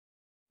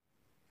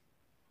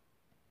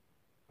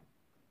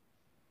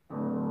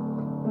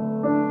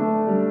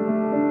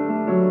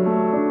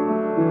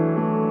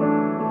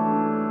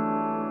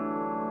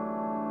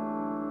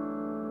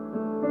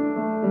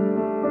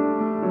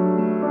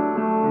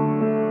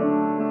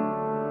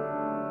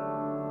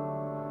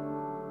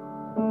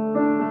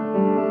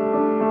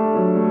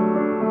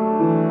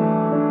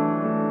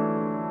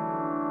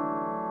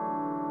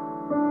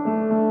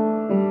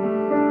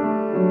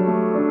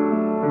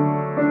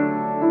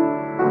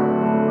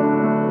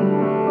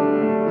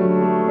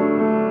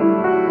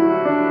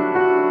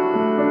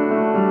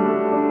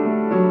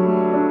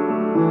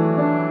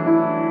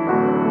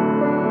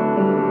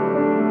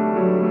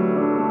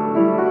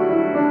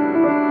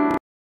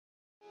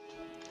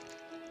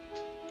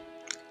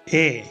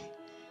Hey,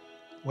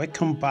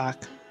 welcome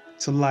back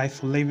to Life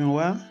for Living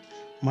Well.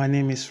 My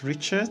name is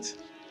Richard,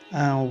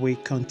 and we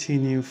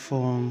continue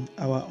from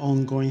our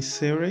ongoing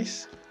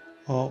series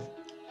of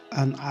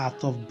An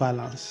Art of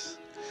Balance.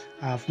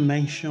 I've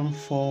mentioned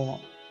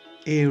four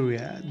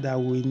areas that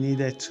we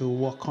needed to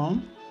work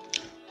on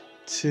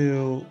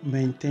to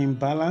maintain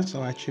balance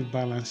or achieve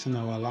balance in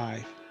our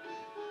life.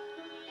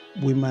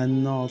 We might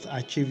not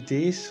achieve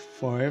this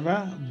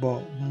forever,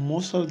 but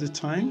most of the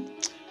time,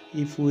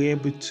 if we're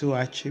able to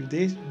achieve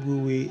this, we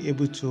will be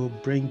able to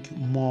bring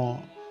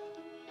more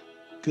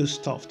good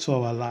stuff to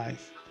our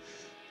life.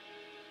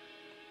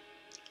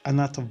 An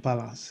art of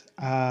balance.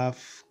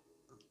 I've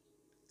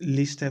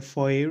listed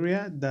four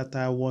areas that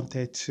I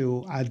wanted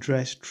to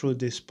address through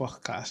this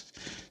podcast.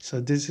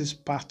 So this is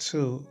part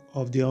two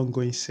of the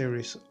ongoing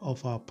series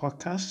of our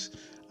podcast.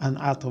 An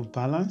art of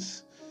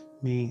balance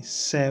means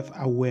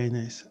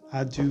self-awareness.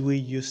 How do we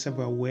use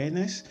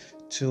self-awareness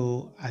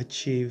to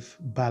achieve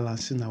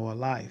balance in our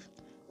life?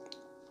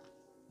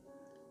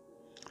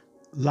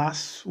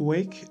 Last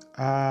week,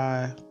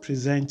 I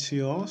presented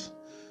to us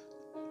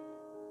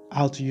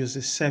how to use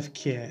the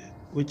self-care,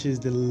 which is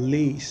the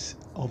least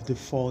of the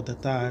four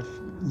that I've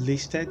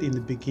listed in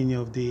the beginning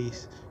of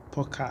this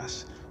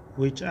podcast,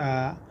 which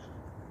are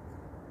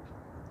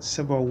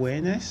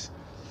self-awareness,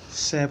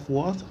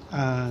 self-worth,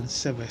 and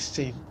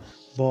self-esteem.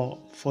 But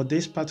for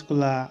this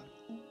particular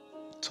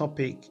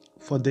topic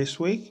for this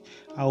week,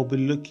 I will be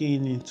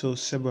looking into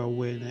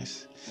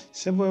self-awareness.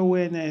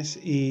 Self-awareness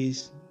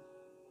is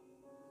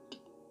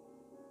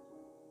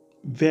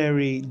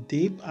very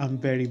deep and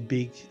very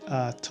big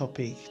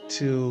topic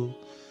to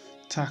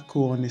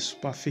tackle on a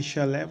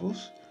superficial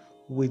levels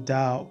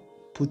without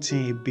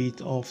putting a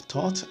bit of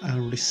thought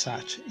and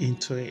research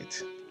into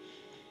it.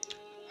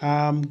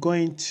 I'm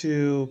going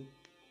to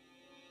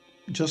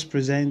just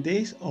present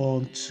this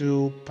on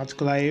two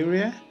particular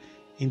areas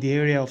in the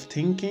area of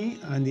thinking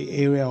and the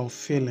area of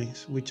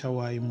feelings, which are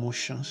our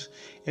emotions.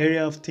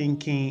 Area of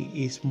thinking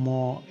is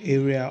more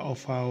area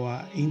of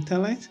our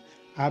intellect,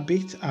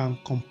 habit, and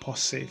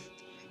compulsive.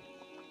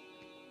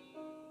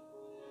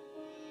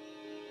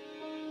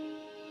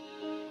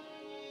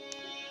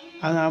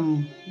 And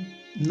I'm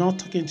not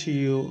talking to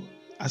you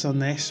as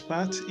an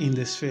expert in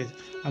this field.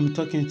 I'm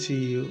talking to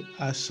you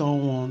as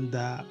someone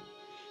that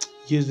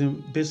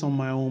using based on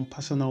my own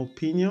personal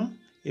opinion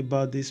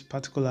about this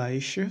particular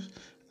issue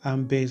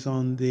and based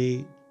on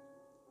the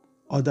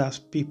other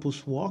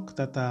people's work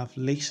that I've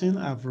listened,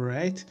 I've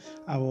read,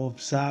 I've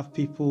observed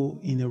people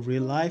in a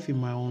real life, in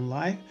my own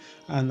life,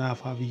 and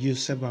have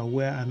used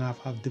self-aware and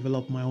have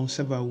developed my own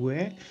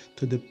self-aware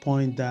to the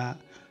point that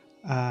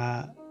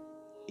uh,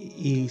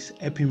 is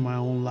helping my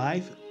own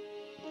life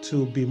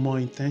to be more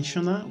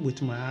intentional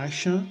with my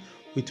action,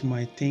 with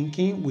my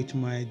thinking, with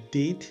my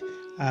deed.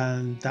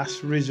 And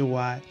that's the reason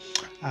why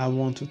I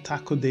want to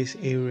tackle this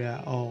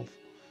area of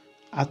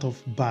out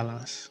of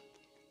balance.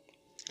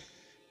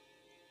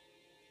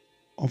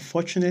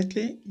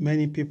 Unfortunately,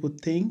 many people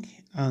think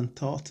and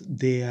thought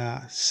they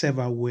are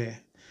self-aware,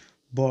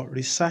 but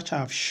research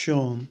have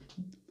shown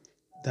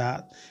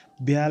that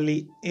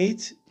barely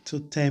 8 to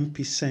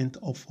 10%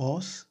 of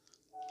us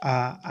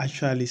are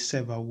actually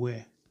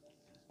self-aware.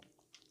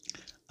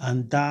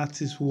 And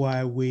that is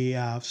why we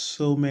have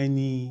so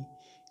many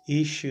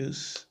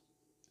issues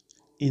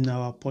in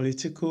our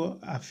political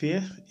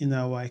affairs, in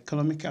our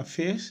economic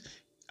affairs,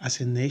 as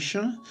a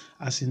nation,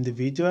 as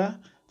individual,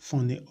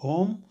 from the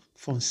home,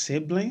 from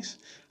siblings,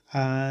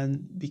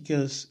 and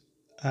because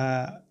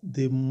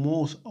the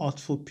most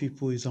hurtful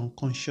people is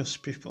unconscious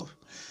people.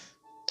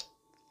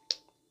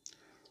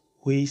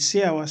 We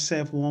see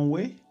ourselves one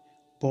way,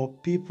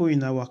 but people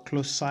in our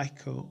close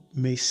cycle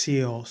may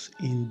see us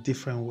in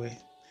different way.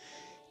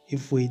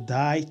 If we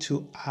die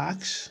to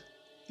ask,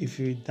 if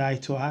we die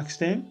to ask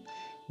them,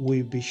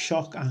 we'll be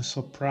shocked and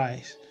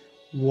surprised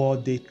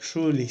what they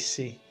truly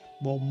say.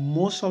 But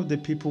most of the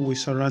people we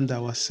surround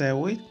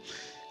ourselves with,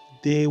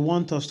 they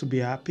want us to be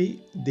happy.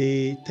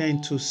 They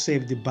tend to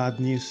save the bad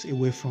news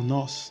away from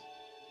us.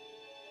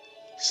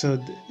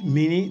 So,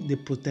 meaning they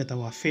protect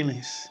our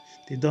feelings.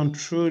 They don't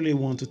truly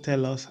want to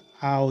tell us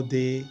how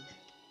they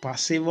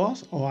perceive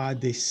us or how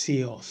they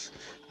see us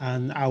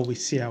and how we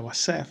see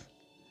ourselves.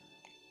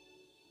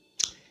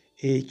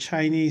 A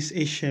Chinese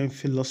ancient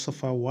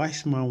philosopher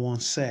wise man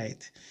once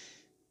said,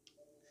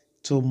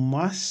 to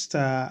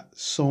master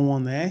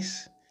someone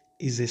else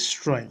is a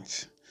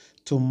strength.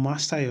 To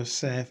master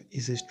yourself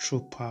is a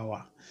true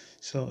power.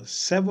 So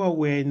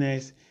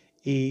self-awareness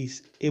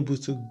is able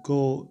to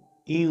go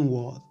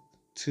inward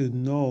to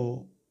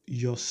know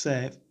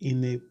yourself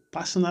in a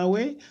personal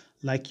way,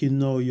 like you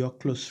know your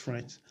close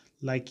friends,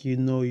 like you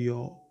know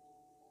your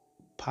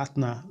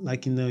partner,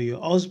 like you know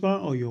your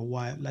husband or your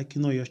wife, like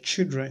you know your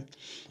children.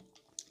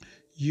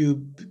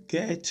 You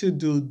get to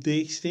do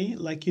this thing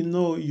like you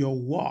know your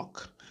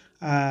work.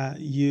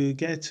 You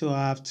get to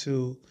have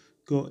to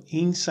go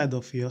inside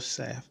of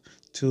yourself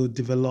to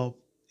develop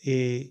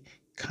a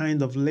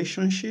kind of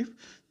relationship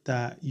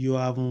that you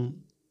haven't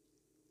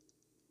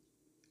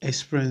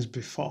experienced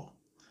before.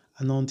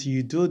 And until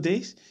you do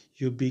this,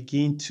 you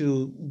begin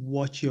to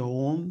watch your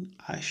own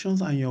actions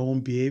and your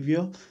own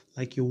behavior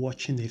like you're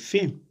watching a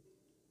film.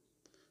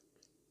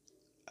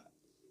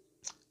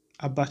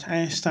 Albert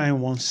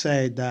Einstein once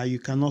said that you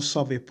cannot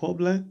solve a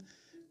problem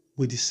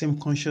with the same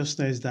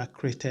consciousness that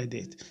created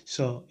it.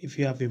 So if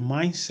you have a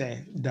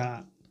mindset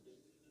that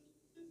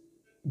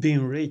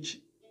being rich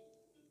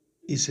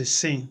is a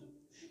sin,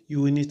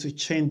 you will need to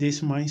change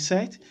this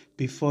mindset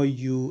before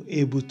you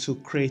able to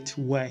create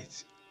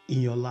wealth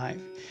in your life.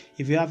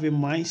 If you have a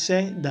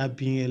mindset that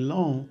being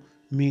alone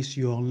means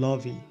you're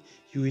unloving,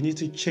 you will need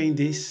to change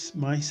this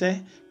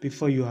mindset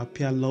before you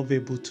appear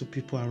lovable to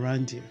people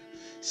around you.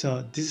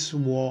 So this is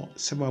what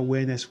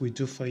self-awareness will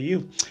do for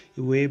you.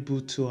 It will be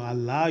able to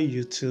allow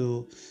you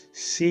to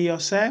see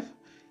yourself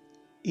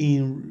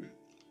in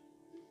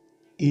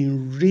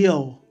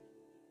real,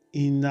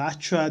 in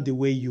actual the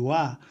way you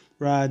are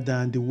rather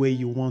than the way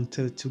you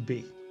wanted to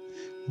be.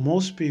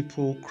 Most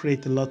people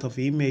create a lot of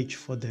image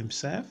for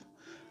themselves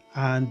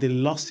and they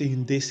lost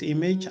in this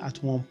image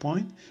at one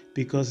point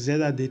because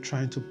either they're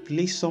trying to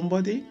please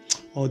somebody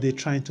or they're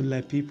trying to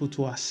let people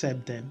to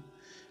accept them.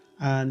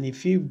 And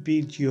if you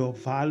build your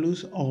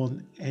values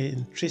on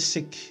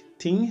intrinsic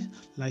things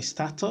like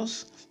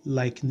status,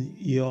 like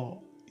your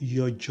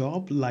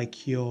job,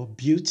 like your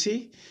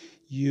beauty,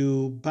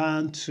 you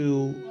bound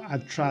to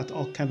attract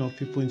all kind of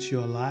people into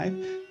your life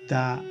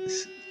that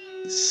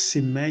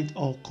cement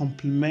or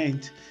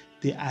complement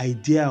the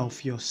idea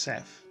of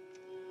yourself.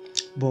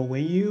 But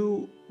when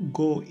you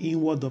go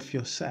inward of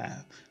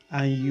yourself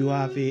and you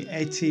have a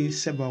healthy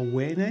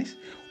self-awareness,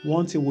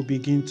 one thing will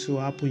begin to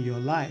happen in your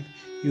life.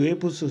 You're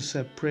able to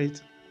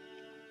separate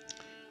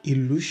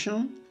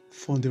illusion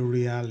from the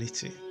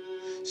reality.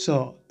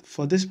 So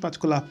for this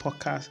particular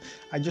podcast,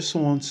 I just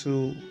want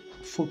to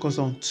focus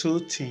on two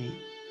things.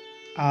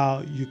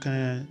 How you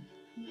can,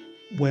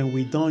 when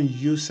we don't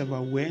use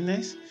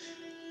self-awareness,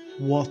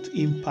 what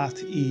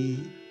impact it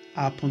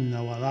happen in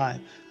our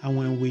life, and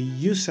when we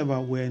use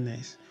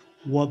self-awareness,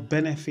 what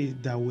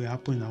benefit that will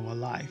happen in our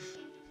life.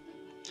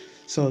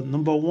 So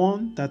number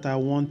one that I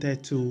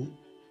wanted to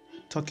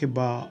talk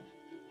about,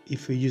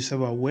 if we use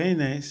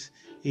self-awareness,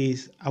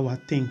 is our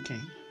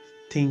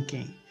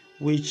thinking,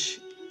 which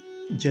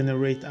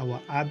generate our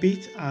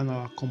habit and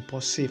our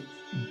compulsive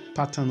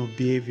pattern of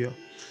behavior.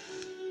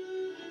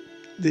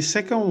 The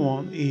second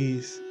one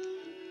is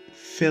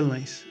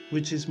feelings,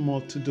 which is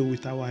more to do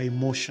with our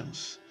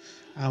emotions.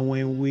 And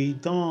when we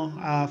don't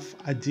have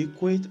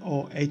adequate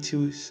or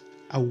healthy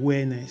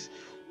awareness,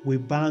 we're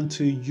bound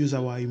to use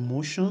our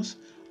emotions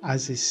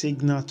as a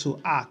signal to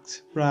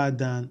act rather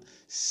than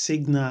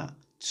signal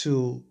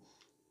to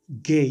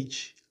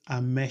gauge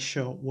and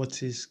measure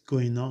what is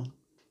going on.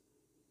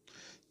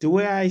 The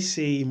way I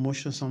say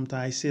emotion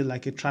sometimes, I say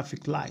like a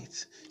traffic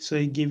light. So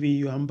it giving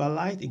you amber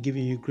light, it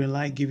giving you green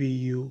light, giving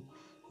you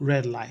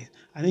red light.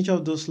 And each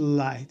of those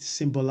lights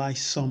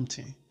symbolize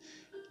something.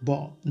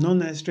 But not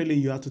necessarily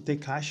you have to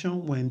take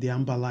action when the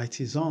amber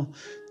light is on.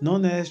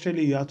 Not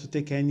necessarily you have to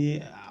take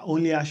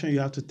only action you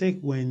have to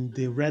take when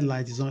the red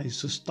light is on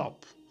is to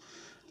stop.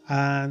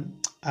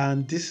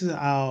 And this is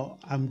how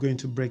I'm going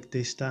to break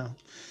this down.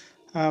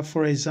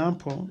 For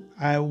example,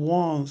 I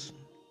once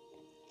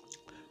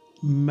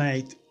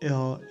met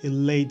a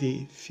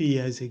lady a few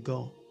years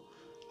ago,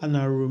 and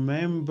I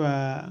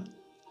remember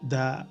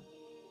that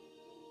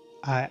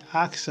I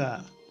asked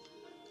her.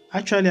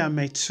 Actually, I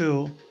met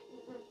two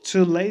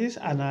ladies,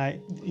 and I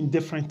in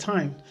different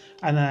time,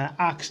 and I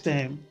asked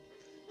them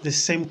the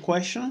same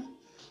question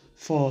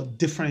for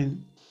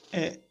different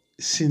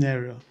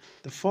scenario.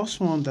 The first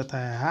one that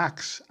I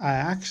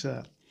asked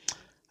her.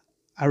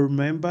 I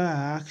remember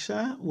I asked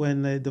her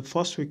when the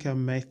first week I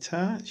met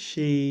her,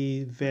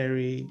 she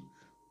very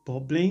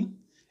bubbling,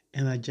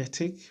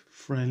 energetic,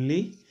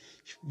 friendly,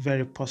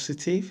 very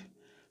positive.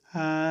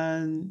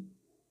 And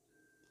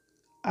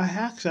I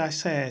asked her, I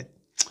said,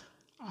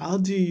 how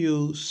do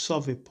you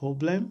solve a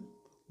problem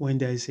when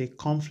there is a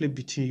conflict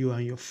between you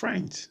and your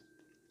friends?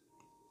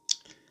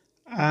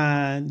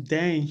 And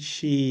then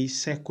she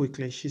said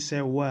quickly, she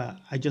said, well,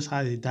 I just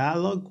had a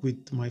dialogue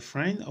with my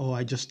friend, or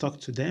I just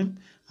talked to them,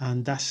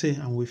 and that's it,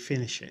 and we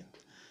finish it.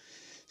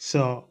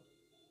 So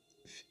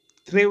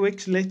 3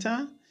 weeks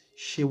later,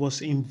 she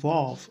was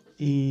involved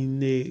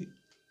in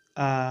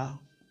a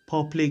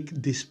public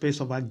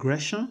displays of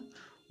aggression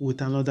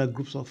with another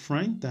group of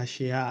friends that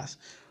she has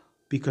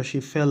because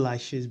she felt like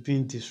she's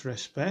being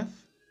disrespected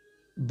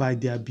by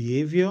their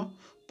behavior,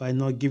 by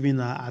not giving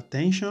her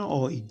attention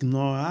or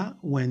ignore her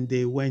when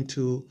they went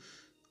to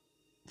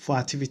for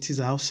activities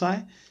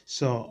outside.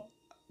 So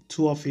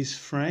two of her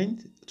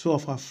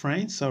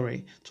friends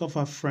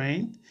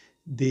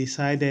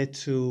decided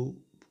to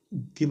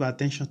give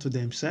attention to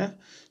themselves.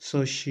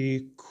 So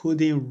she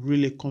couldn't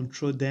really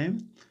control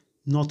them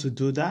not to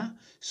do that.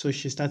 So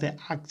she started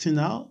acting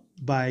out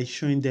by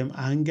showing them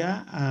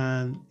anger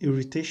and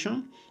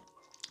irritation.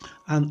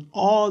 And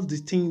all the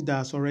things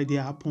that's already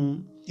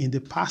happened in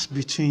the past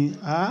between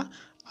her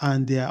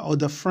and their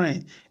other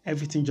friend,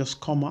 everything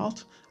just come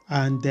out.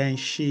 And then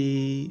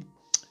she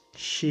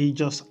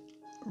just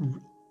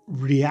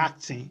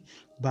reacting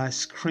by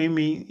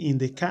screaming in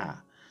the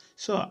car.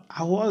 So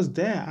I was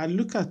there. I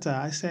look at her.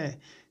 I said,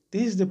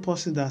 "This is the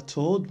person that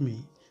told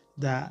me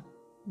that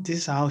this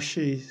is how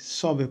she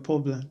solve a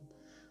problem.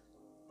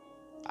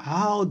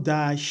 How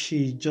does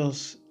she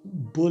just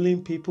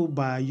bullying people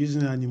by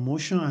using an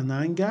emotion and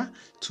anger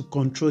to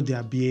control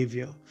their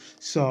behavior?"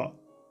 So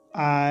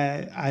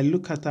I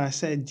look at her, I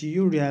said, "Do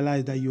you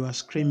realize that you are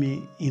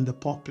screaming in the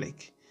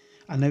public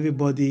and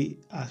everybody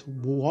is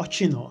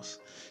watching us?"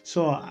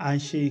 So,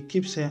 and she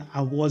keeps saying,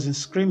 "I wasn't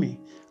screaming,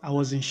 I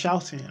wasn't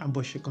shouting," and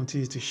but she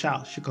continued to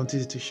shout, she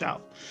continued to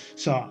shout.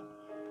 So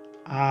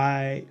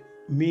I,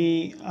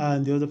 me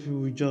and the other people,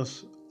 we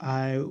just,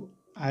 I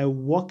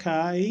walk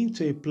her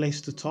into a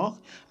place to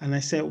talk, and I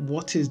said,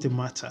 "What is the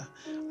matter?"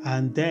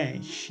 And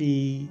then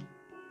she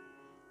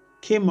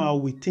came out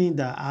with things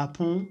that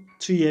happened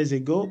 2 years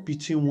ago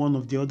between one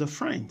of the other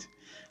friends.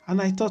 And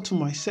I thought to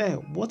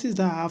myself, what does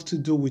that have to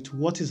do with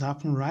what is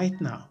happening right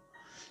now?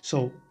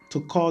 So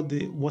to call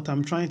the what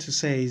I'm trying to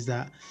say is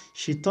that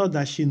she thought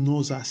that she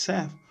knows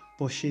herself,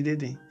 but she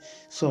didn't.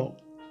 So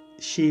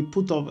she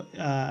put up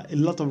a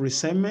lot of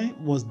resentment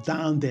was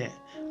down there,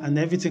 and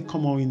everything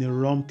come out in the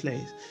wrong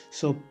place.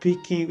 So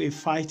picking a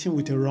fighting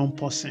with the wrong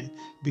person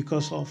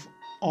because of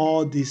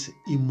all these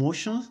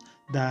emotions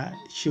that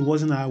she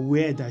wasn't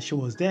aware that she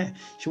was there.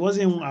 She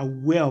wasn't even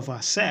aware of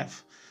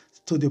herself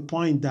to the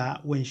point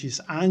that when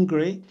she's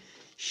angry,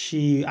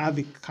 she have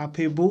it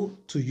capable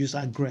to use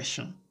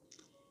aggression.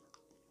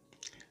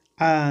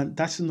 And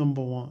that's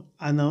number one.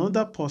 And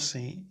another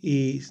person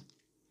is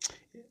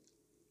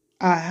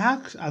I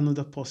asked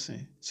another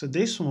person. So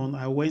this one,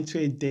 I went to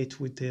a date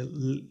with a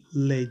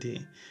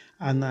lady,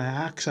 and I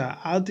asked her,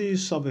 "How do you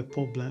solve a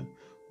problem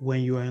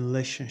when you are in a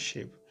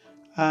relationship?"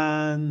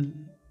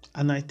 And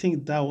and I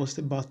think that was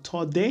about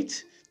third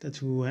date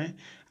that we went.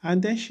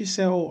 And then she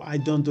said, "Oh, I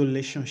don't do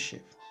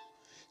relationship."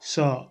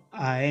 So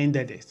I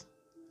ended it.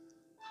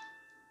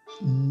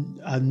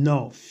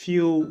 No,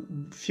 few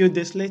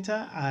days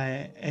later,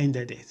 I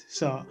ended it.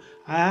 So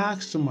I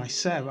asked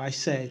myself, I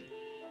said,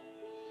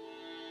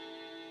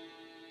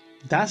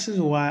 that is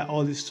why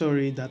all the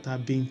story that are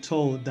being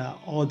told that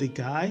all the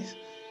guys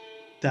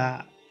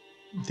that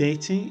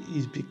dating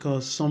is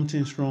because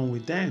something's wrong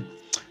with them.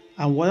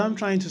 And what I'm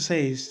trying to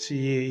say is to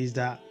you is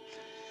that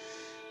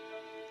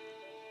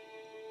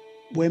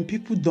when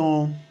people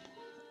don't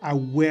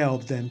aware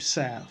of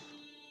themselves,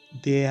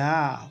 they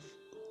have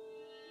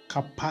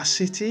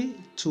capacity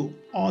to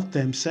hurt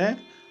themselves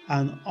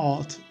and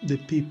hurt the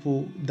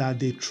people that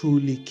they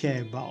truly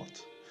care about.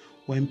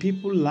 When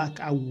people lack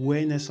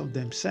awareness of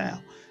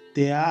themselves,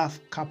 they have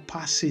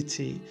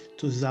capacity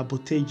to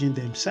sabotaging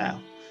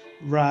themselves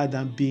rather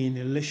than being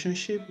in a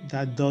relationship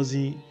that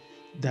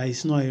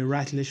is not a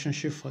right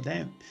relationship for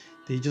them.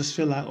 They just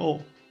feel like,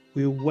 oh,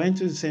 we went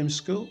to the same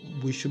school,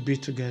 we should be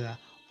together.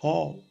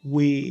 Or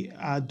we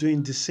are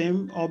doing the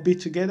same hobby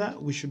together,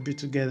 we should be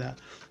together.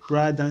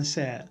 Rather than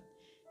say,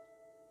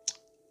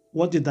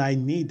 what did I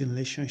need in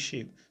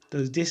relationship?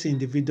 Does this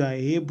individual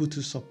able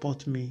to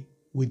support me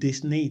with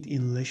this need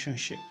in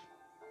relationship?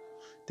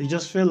 They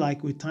just feel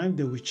like with time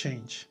they will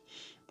change.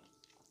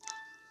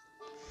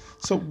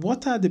 So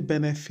what are the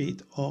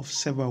benefits of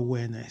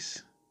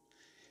self-awareness?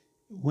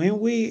 When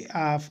we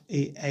have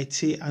a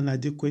healthy and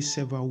adequate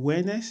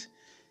self-awareness,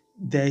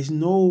 there is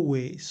no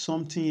way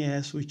something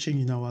else will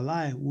change in our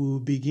life. We will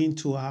begin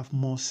to have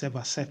more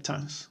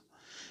self-acceptance.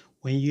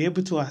 When you're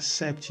able to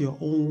accept your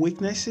own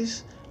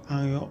weaknesses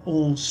and your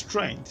own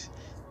strength,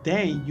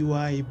 then you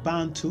are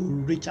bound to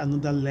reach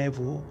another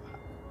level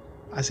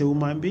as a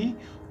human being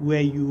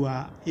where you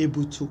are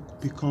able to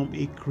become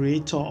a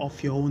creator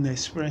of your own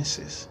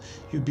experiences.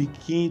 You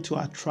begin to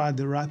attract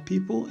the right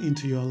people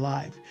into your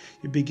life.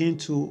 You begin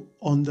to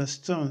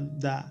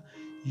understand that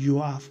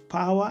you have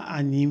power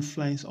and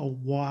influence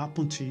of what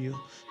happened to you,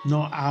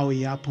 not how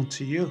it happened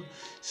to you.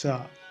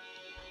 So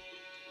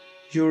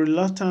you're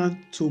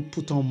reluctant to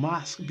put on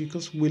mask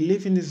because we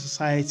live in a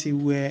society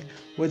where,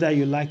 whether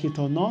you like it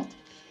or not,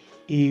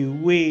 a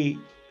way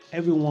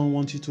everyone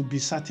wants you to be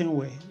certain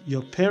way.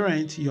 Your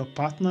parents, your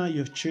partner,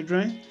 your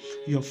children,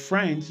 your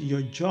friends,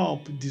 your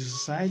job, the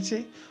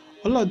society,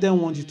 all of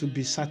them want you to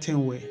be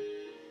certain way.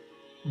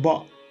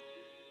 But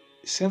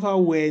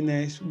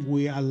self-awareness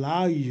will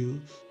allow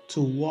you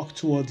to walk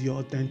toward your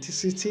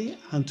authenticity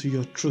and to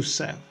your true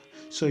self.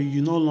 So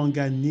you no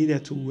longer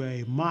needed to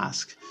wear a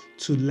mask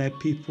to let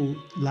people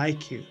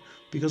like you.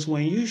 Because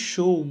when you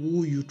show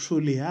who you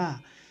truly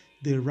are,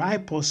 the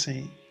right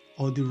person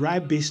or the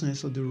right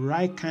business or the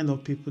right kind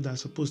of people that are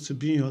supposed to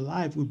be in your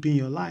life will be in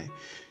your life.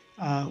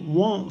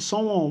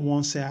 Someone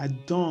once said, I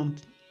don't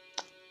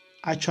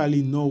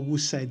actually know who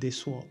said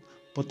this word,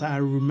 but I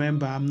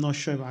remember, I'm not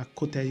sure if I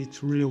quoted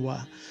it really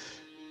well.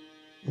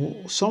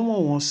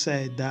 Someone once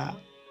said that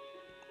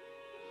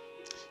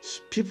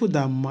people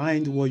that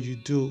mind what you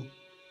do,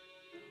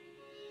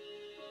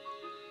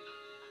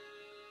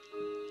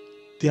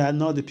 they are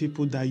not the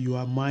people that you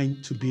are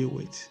mind to be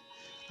with.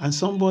 And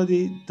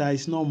somebody that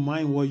is not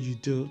mind what you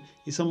do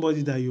is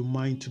somebody that you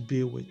mind to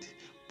be with.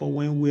 But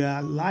when we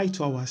are lie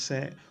to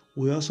ourselves,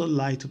 we also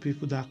lie to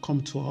people that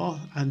come to us,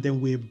 and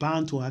then we're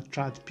bound to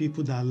attract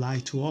people that lie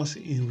to us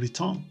in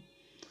return.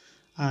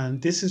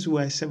 And this is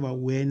where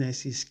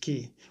self-awareness is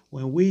key.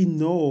 When we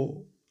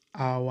know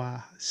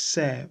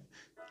ourselves,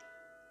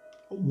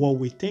 what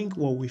we think,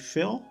 what we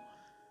feel,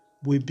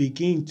 we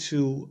begin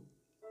to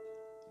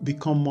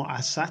become more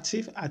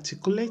assertive,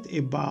 articulate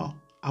about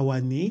our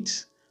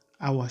needs,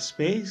 our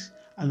space,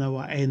 and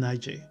our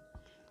energy.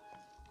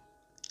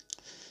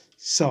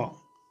 So,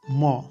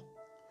 more,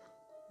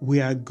 we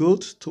are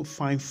good to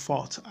find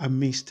fault and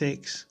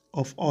mistakes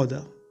of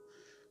others,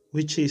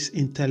 which is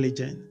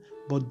intelligent,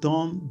 but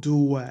don't do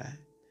well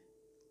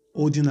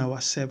holding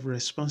ourselves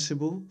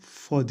responsible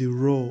for the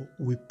role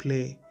we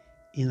play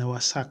in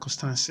our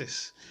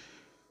circumstances.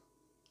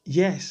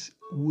 Yes,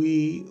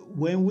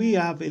 when we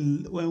have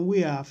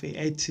a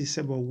healthy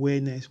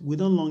self-awareness, we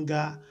no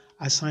longer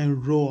assign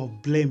role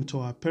of blame to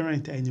our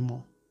parent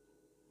anymore.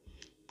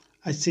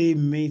 I see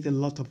meet a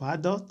lot of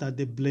adults that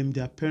they blame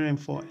their parent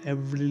for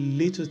every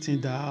little thing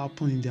that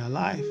happen in their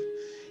life.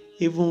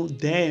 Even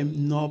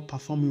them not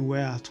performing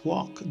well at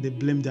work, they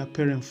blame their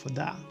parent for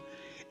that.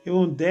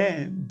 Even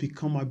them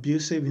become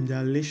abusive in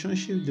their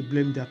relationship, they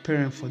blame their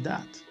parent for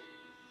that.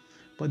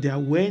 But the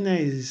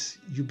awareness is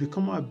you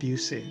become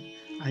abusive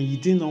and you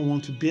did not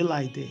want to be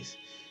like this.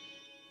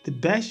 The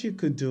best you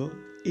could do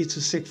is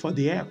to seek for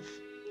the help.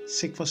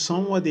 Seek for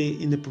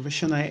somebody in the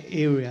professional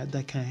area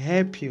that can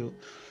help you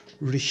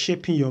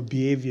reshaping your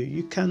behavior.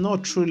 You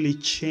cannot truly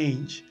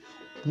change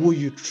who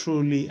you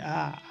truly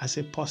are as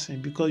a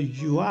person because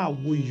you are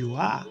who you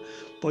are,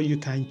 but you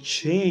can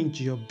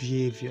change your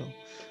behavior.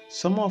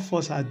 Some of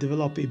us have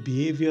developed a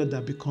behavior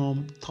that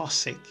become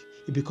toxic.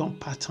 It become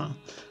pattern.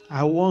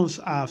 I once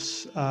have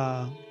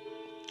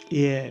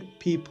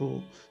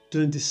people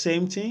doing the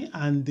same thing,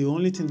 and the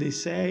only thing they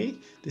say,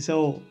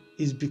 oh,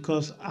 it's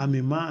because I'm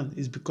a man,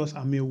 it's because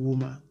I'm a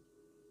woman.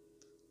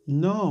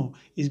 No,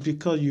 it's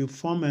because you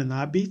form an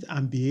habit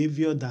and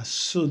behavior that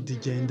suit the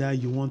gender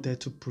you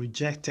wanted to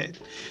project it.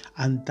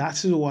 And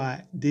that is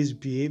why this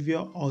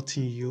behavior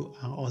hurting you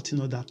and hurting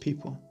other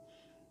people.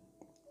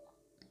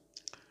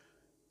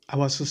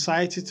 Our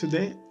society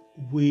today,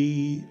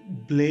 we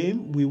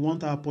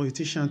want our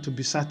politicians to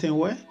be certain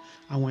way,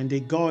 and when they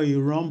go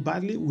wrong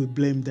badly, we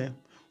blame them.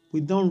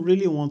 We don't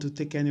really want to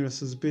take any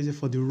responsibility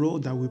for the role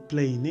that we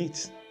play in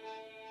it.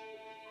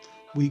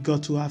 We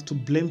got to have to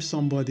blame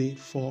somebody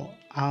for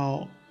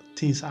how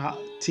things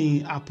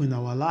happen in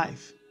our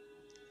life.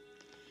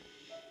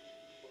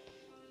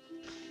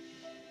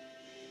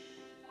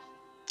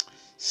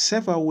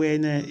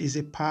 Self-awareness is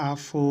a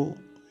powerful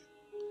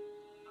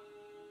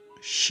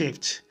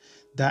shift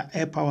that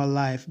help our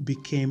life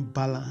become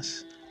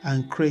balanced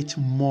and create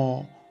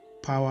more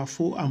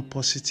powerful and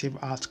positive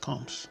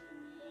outcomes.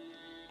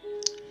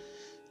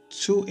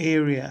 Two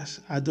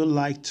areas I don't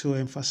like to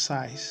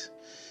emphasize.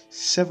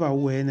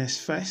 Self-awareness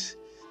first,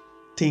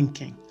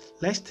 thinking.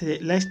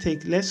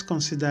 Let's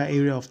consider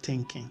area of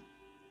thinking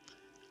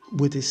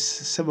with this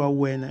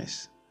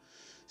self-awareness.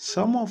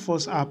 Some of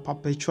us are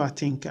perpetual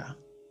thinker.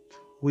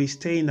 We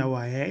stay in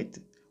our head.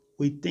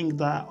 We think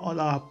that all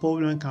our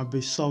problems can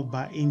be solved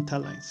by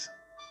intellect.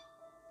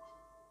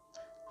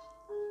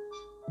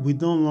 We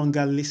no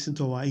longer listen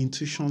to our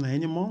intuition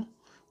anymore.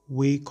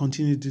 We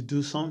continue to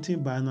do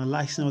something by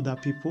analyzing other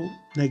people's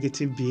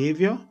negative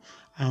behavior,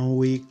 and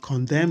we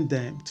condemn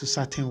them to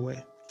certain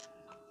way.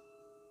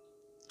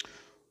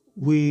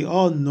 We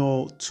all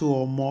know two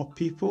or more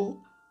people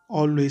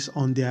always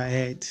on their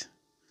head.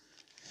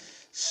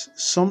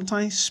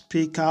 Sometimes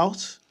speak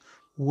out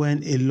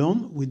when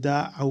alone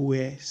without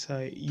aware.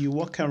 So you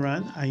walk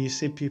around and you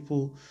see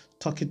people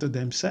talking to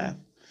themselves.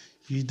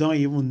 You don't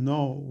even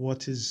know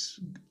what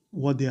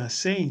they are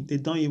saying. They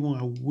don't even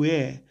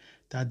aware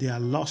that they are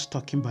lost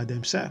talking by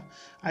themselves.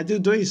 I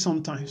do it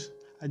sometimes.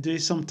 I do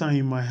it sometimes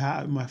in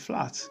my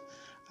flat,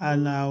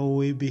 and I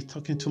will be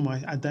talking to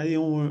I don't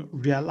even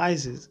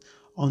realize it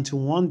until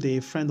one day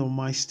a friend of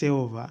mine stay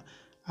over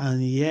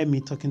and he heard me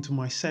talking to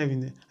myself.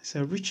 I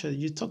said, Richard,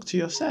 you talk to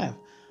yourself?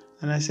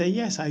 And I said,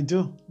 yes, I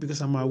do,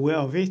 because I'm aware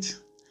of it.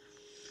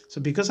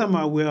 So because I'm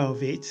aware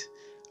of it,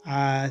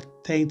 I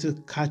tend to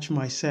catch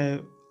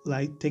myself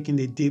like taking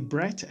a deep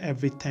breath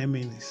every 10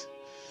 minutes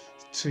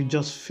to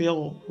just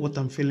feel what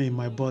I'm feeling in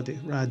my body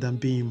rather than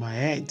being in my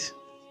head.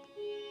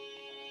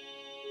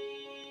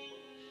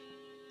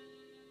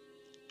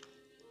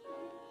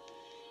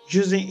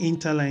 Using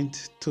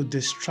intellect to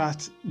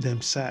distract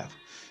themselves.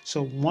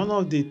 So one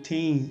of the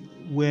things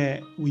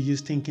where we use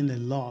thinking a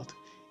lot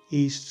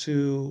is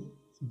to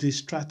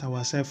distract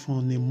ourselves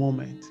from the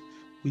moment.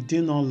 We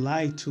do not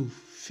like to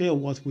feel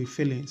what we're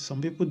feeling.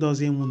 Some people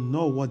doesn't even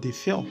know what they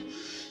feel.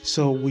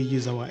 So we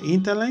use our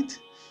intellect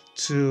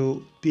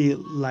to be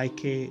like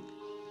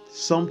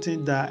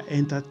something that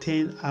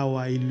entertain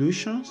our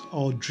illusions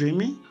or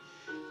dreaming,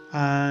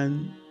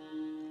 and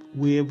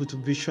we're able to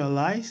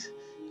visualize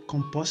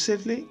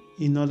compulsively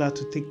in order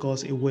to take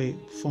us away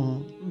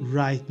from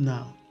right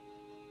now.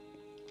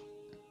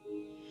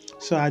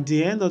 So at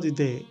the end of the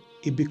day,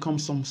 it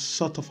becomes some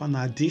sort of an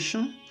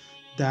addiction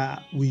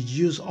that we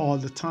use all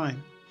the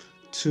time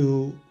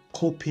to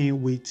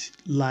coping with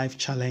life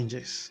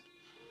challenges.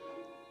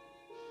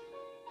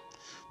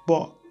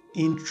 But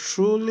in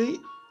truly,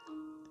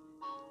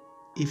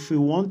 if we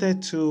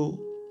wanted to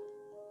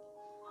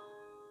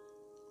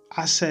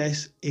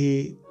access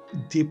a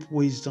deep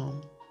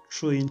wisdom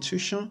through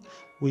intuition,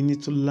 we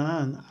need to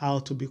learn how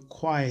to be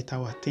quiet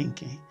our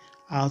thinking,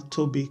 how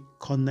to be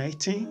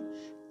connecting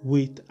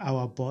with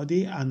our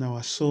body and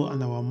our soul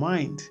and our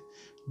mind,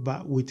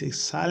 but with a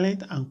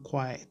silent and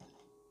quiet.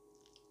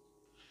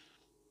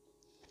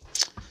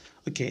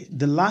 Okay,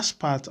 the last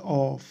part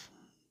of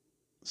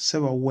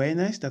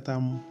self-awareness that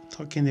I'm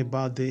talking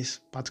about this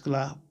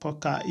particular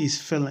podcast is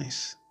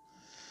feelings.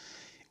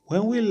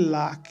 When we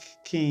lack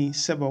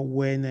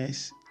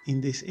self-awareness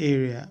in this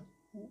area,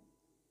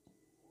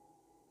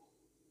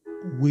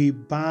 we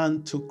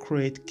bound to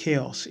create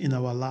chaos in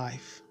our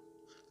life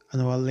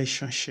and our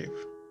relationship.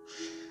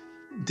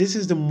 This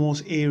is the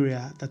most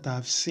area that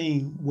I've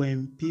seen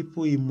when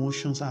people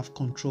emotions have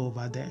control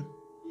over them.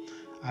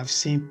 I've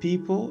seen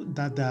people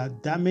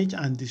that damage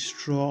and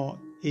destroy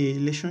a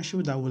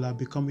relationship that will have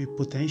become a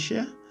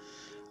potential.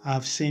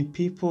 I've seen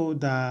people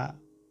that are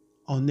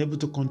unable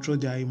to control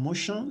their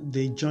emotion.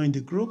 They join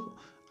the group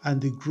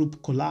and the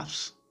group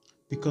collapse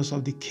because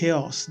of the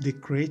chaos they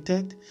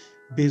created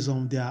based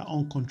on their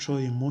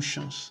uncontrolled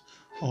emotions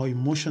or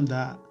emotions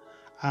that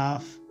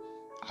are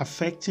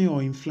affecting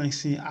or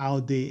influencing how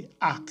they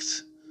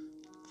act.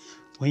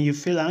 When you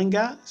feel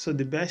anger, so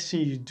the best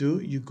thing you do,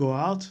 you go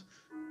out,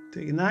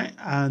 take a night,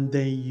 and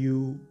then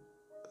you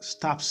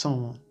stab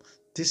someone.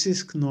 This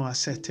is not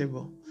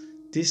acceptable.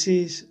 This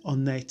is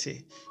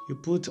unhealthy. You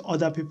put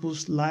other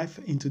people's life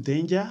into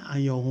danger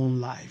and your own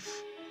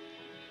life.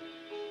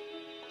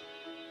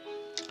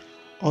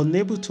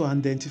 Unable to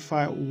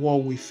identify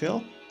what we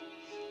feel,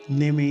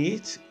 naming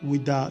it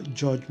without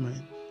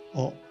judgment,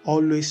 or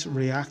always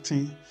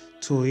reacting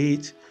to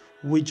it,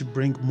 which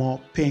bring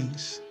more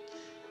pains.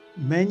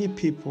 Many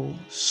people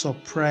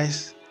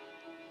suppress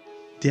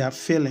their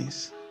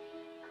feelings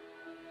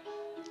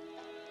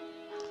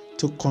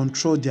to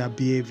control their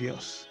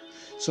behaviors.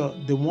 So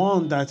the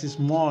one that is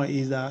more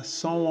is that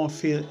someone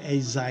feel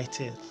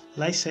excited.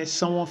 Let's say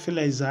someone feel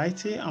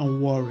anxiety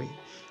and worry.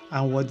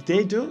 And what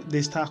they do,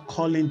 they start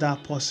calling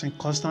that person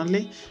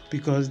constantly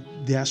because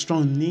their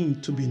strong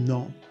need to be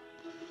known.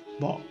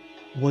 But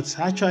what's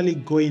actually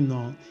going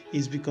on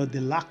is because they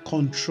lack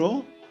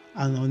control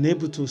and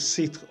unable to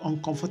sit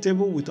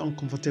uncomfortable with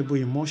uncomfortable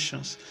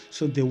emotions.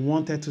 So they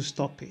wanted to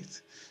stop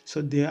it.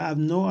 So they are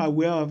not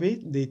aware of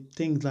it. They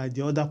think like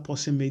the other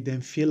person made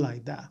them feel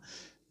like that.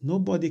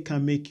 Nobody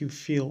can make you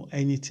feel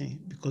anything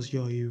because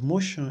your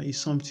emotion is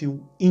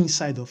something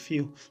inside of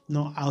you,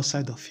 not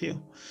outside of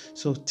you.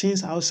 So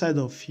things outside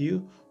of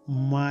you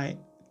might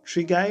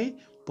trigger it,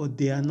 but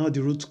they are not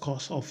the root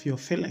cause of your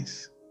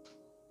feelings.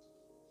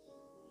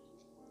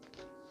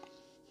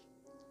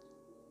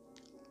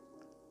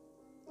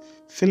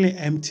 Feeling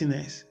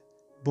emptiness,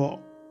 but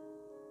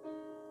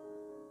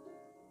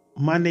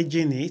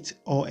managing it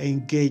or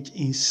engage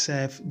in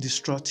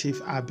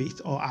self-destructive habits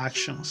or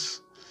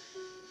actions.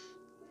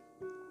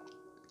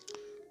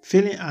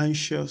 Feeling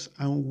anxious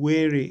and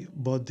weary,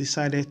 but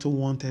decided to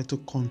wanted to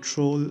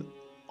control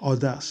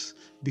others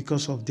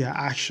because of their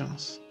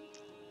actions.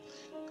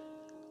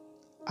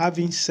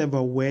 Having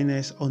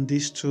self-awareness on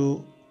these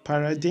two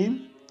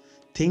paradigms,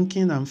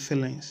 thinking and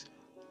feelings,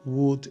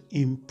 would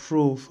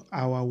improve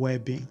our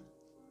well-being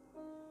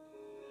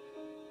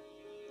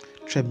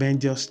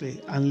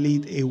tremendously and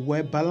lead a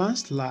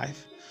well-balanced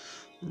life.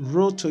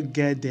 Road to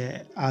get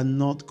there are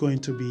not going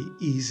to be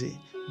easy,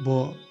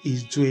 but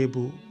is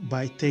doable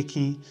by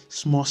taking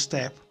small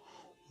steps,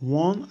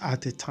 one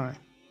at a time.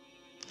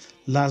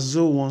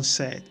 Lazo once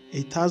said,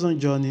 1,000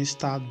 journeys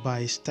start by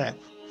a step.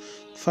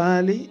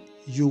 Finally,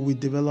 you will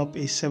develop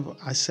a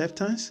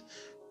self-acceptance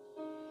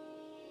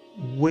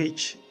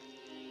which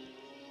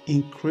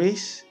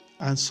increase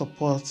and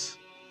support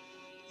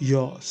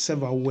your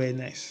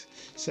self-awareness.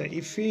 So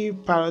if you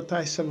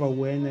prioritize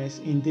self-awareness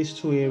in these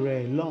two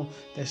areas alone,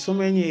 there's so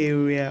many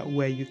areas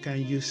where you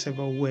can use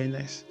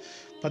self-awareness,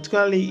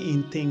 particularly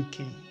in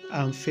thinking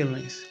and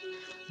feelings.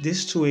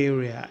 These two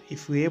areas,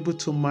 if we're able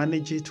to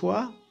manage it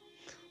well,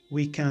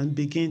 we can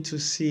begin to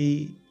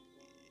see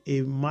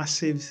a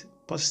massive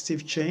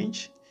positive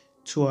change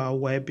to our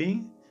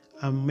well-being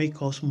and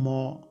make us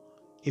more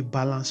a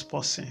balanced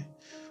person.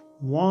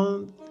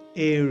 One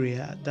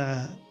area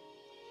that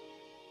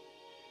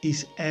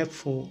is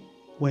helpful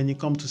when it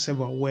comes to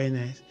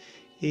self-awareness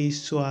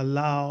is to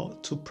allow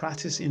to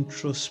practice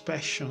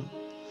introspection.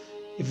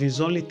 If it's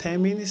only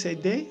 10 minutes a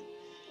day,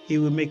 it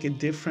will make a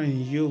difference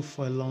in you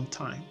for a long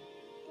time.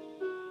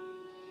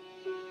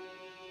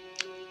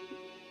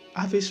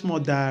 Have a small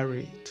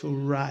diary to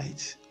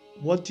write,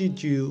 what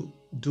did you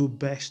do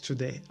best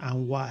today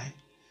and why?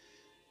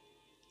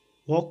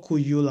 What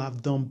could you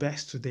have done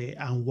best today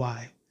and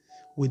why?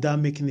 Without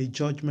making a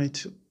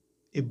judgment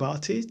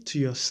about it to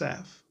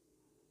yourself.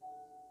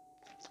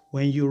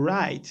 When you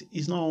write,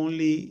 it's not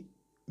only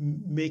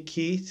make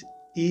it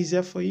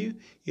easier for you,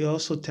 it's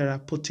also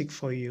therapeutic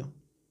for you.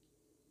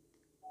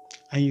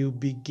 And you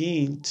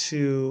begin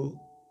to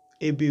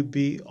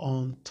be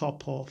on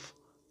top of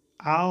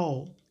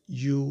how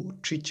you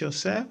treat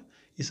yourself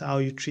is how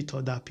you treat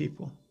other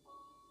people.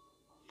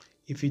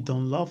 If you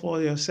don't love all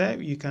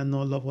yourself, you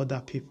cannot love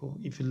other people.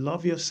 If you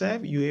love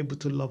yourself, you're able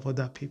to love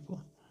other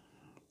people.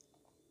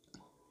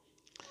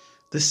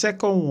 The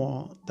second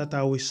one that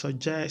I will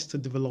suggest to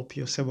develop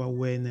your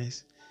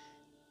self-awareness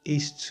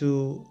is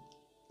to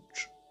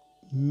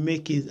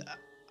make it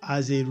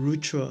as a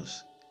ritual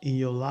in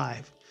your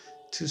life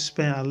to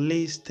spend at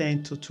least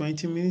 10 to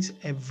 20 minutes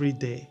every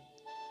day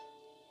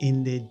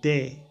in the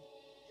day.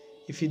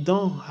 If you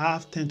don't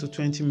have 10 to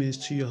 20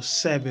 minutes to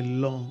yourself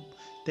alone,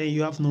 then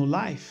you have no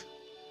life.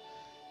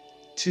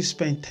 To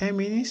spend 10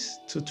 minutes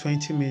to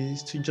 20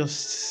 minutes to just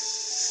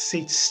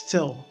sit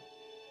still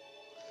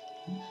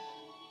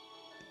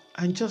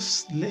and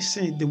just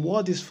listen. The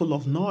world is full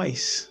of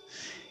noise.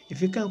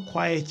 If you can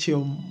quiet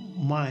your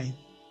mind,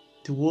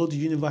 the world, the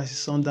universe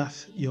is under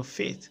your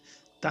feet.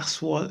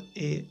 That's what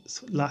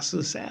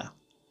Lassus said.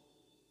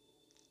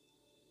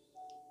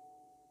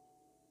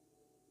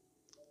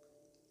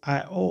 I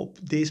hope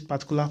this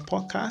particular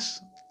podcast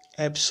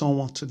helps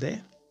someone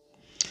today.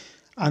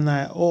 And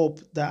I hope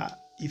that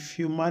if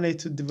you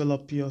manage to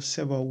develop your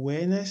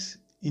self-awareness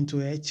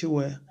into a healthy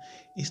way,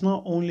 it's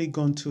not only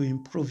going to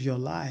improve your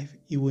life,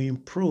 it will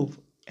improve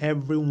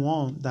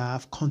everyone that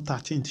have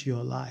contact into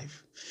your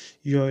life.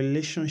 Your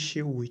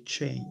relationship will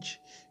change.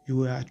 You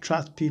will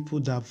attract people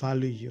that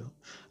value you.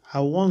 I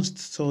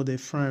once told a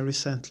friend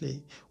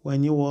recently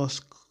when he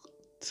was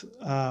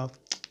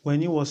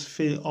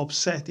feeling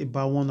upset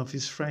about one of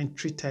his friends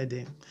treated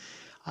him.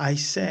 I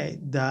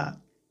said that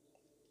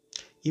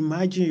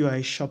imagine you are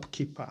a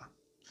shopkeeper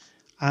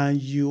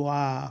and you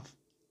have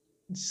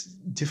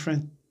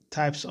different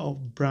types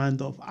of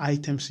brand of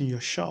items in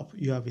your shop.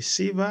 You have a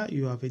silver,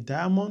 you have a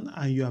diamond,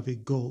 and you have a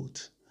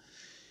gold.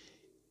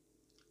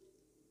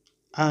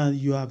 And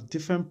you have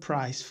different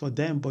price for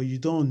them, but you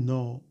don't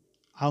know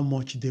how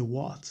much they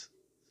worth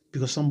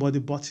because somebody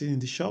bought it in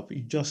the shop.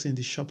 You're just in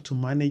the shop to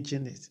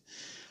managing it.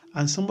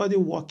 And somebody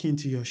walk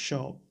into your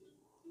shop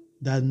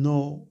that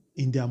know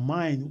in their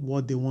mind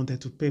what they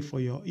wanted to pay for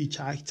your each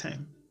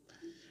item.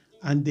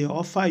 And they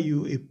offer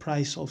you a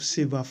price of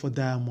silver for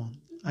diamond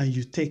and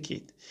you take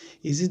it.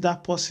 Is it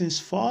that person's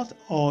fault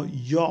or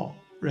your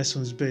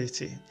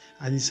responsibility?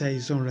 And he said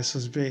his own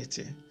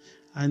responsibility.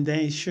 And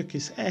then he shook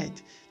his head.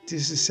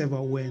 This is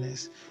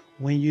self-awareness.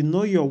 When you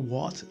know your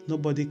worth,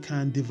 nobody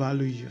can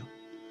devalue you.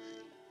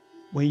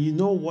 When you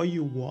know what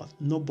you want,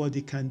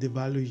 nobody can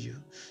devalue you.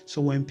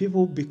 So when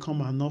people become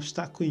an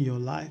obstacle in your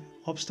life,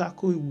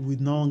 obstacle will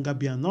no longer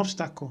be an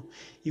obstacle.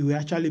 It will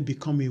actually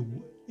become a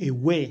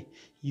way.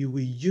 You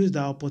will use the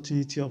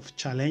opportunity of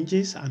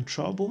challenges and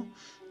trouble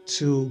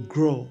to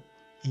grow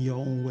in your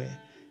own way.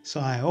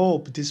 So I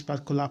hope this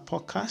particular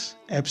podcast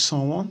helps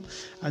someone.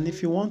 And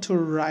if you want to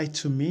write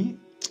to me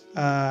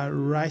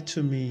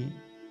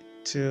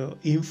to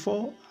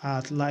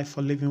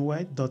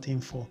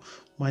info@lifeforlivingword.info.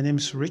 My name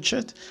is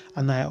Richard,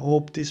 and I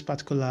hope this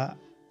particular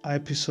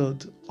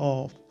episode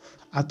of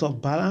Out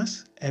of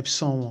Balance helps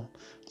someone.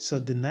 So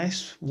the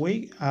next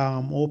week,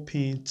 I'm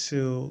hoping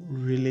to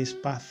release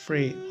part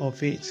 3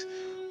 of it,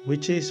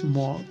 which is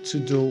more to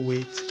do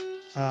with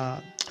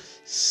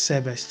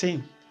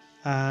self-esteem.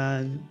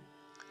 And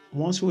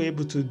once we're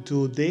able to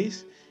do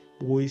this,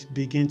 we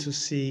begin to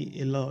see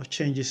a lot of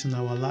changes in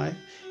our life,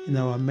 in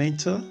our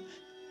mental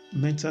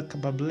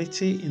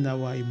capability, in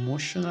our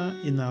emotional,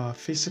 in our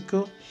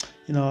physical,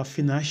 in our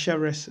financial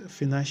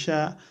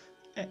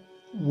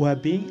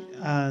well-being,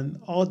 and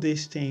all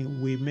these things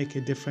will make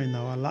a difference in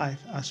our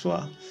life as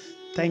well.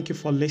 Thank you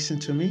for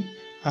listening to me.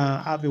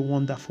 Have a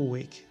wonderful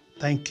week.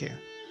 Thank you.